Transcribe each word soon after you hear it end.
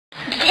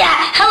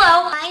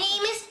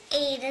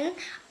Aiden.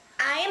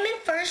 I am in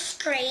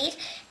first grade,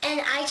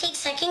 and I take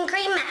second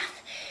grade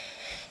math.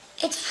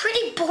 It's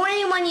pretty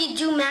boring when you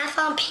do math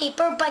on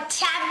paper, but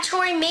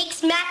Tabtor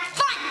makes math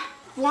fun.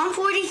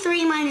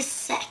 143 minus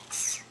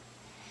 6.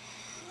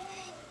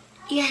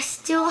 You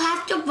still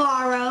have to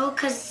borrow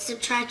because it's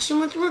subtraction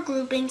with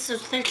regrouping, so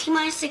 13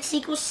 minus 6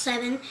 equals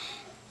 7.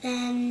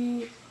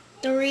 Then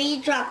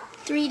 3, drop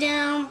 3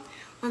 down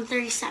on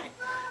 37.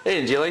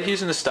 Hey, do you like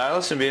using the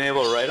stylus and being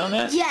able to write on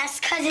that? Yes,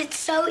 because it's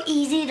so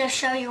easy to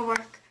show your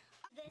work.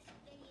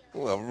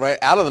 Well, right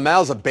out of the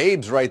mouths of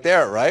babes right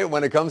there, right?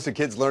 When it comes to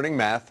kids learning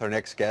math, our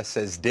next guest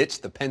says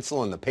ditch the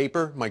pencil and the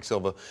paper. Mike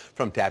Silva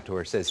from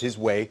Tabtor says his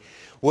way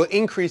will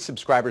increase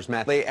subscribers'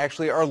 math. They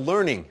actually are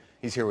learning.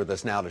 He's here with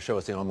us now to show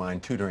us the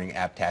online tutoring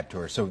app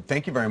Tabtor. So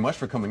thank you very much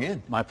for coming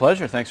in. My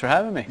pleasure. Thanks for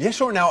having me. Yeah,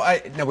 sure. Now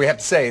we have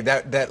to say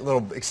that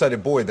little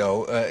excited boy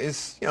though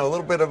is a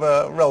little bit of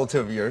a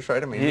relative of yours,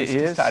 right? I mean,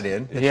 he's tied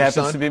in. He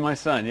happens to be my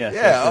son. Yes.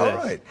 Yeah. All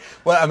right.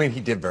 Well, I mean,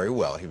 he did very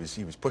well. He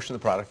was pushing the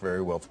product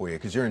very well for you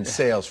because you're in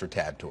sales for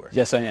Tabtor.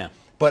 Yes, I am.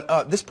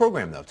 But this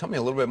program, though, tell me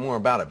a little bit more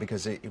about it,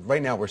 because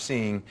right now we're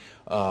seeing,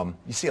 you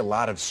see a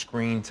lot of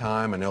screen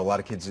time. I know a lot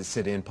of kids that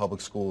sit in public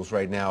schools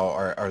right now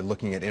are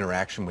looking at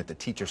interaction with the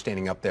teacher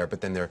standing up there,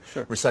 but then they're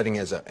reciting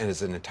as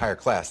an entire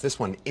class. This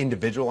one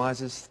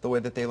individualizes the way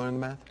that they learn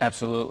the math?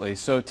 Absolutely.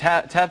 So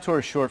Tabtor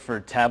is short for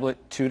Tablet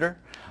Tutor.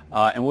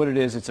 And what it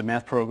is, it's a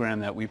math program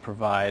that we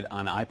provide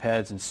on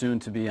iPads and soon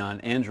to be on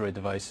Android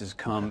devices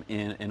come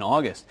in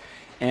August.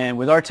 And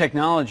with our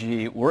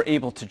technology, we're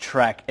able to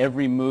track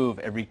every move,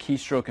 every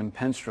keystroke and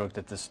pen stroke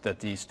that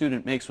the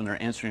student makes when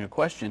they're answering a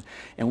question.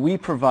 And we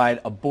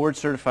provide a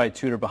board-certified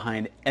tutor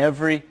behind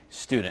every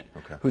student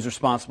who's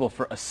responsible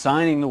for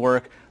assigning the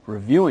work,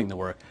 reviewing the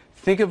work.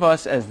 Think of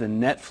us as the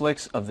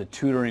Netflix of the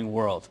tutoring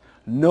world.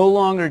 No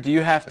longer do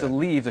you have to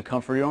leave the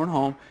comfort of your own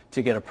home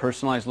to get a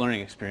personalized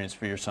learning experience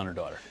for your son or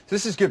daughter. So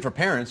this is good for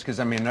parents because,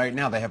 I mean, right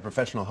now they have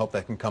professional help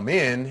that can come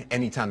in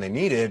anytime they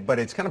need it, but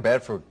it's kind of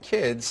bad for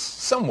kids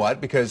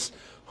somewhat because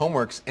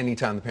homework's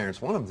anytime the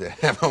parents want them to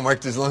have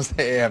homework, as long as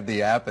they have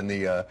the app and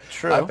the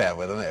iPad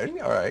with them.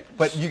 There. All right.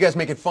 But you guys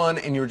make it fun,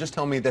 and you were just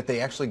telling me that they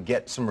actually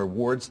get some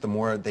rewards the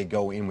more they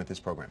go in with this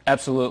program.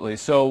 Absolutely.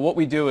 So what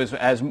we do is,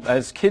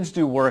 as kids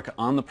do work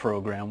on the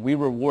program, we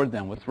reward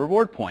them with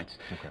reward points.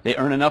 They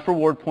earn enough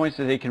reward points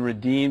that they can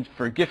redeem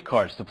for gift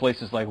cards to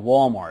places like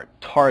Walmart,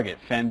 Target,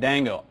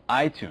 Fandango,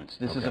 iTunes.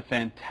 This is a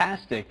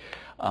fantastic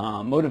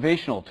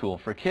motivational tool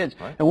for kids.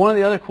 And one of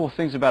the other cool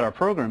things about our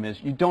program is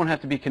you don't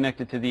have to be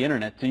connected to the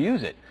internet to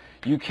use it.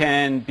 You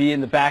can be in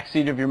the back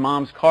seat of your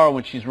mom's car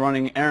when she's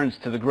running errands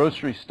to the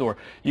grocery store.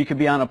 You could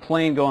be on a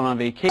plane going on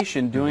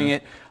vacation doing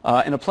it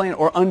in a plane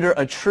or under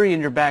a tree in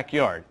your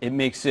backyard. It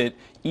makes it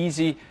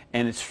easy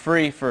and it's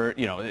free for,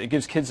 it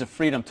gives kids the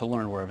freedom to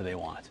learn wherever they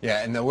want.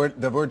 Yeah, and the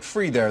word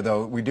free there,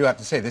 though, we do have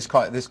to say this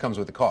comes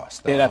with a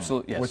cost. It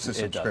absolutely, yes. What's the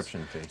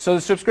subscription fee? So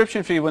the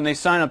subscription fee, when they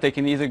sign up, they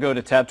can either go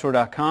to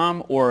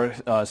tabtor.com or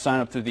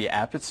sign up through the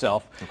app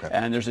itself.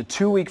 And there's a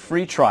 2-week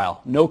free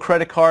trial. No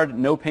credit card,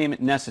 no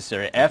payment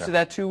necessary. After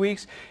that 2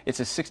 weeks, it's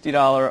a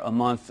 $60 a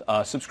month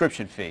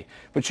subscription fee.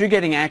 But you're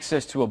getting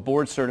access to a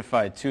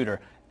board-certified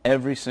tutor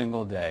every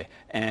single day,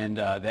 and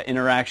the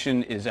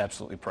interaction is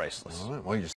absolutely priceless. All right. Well,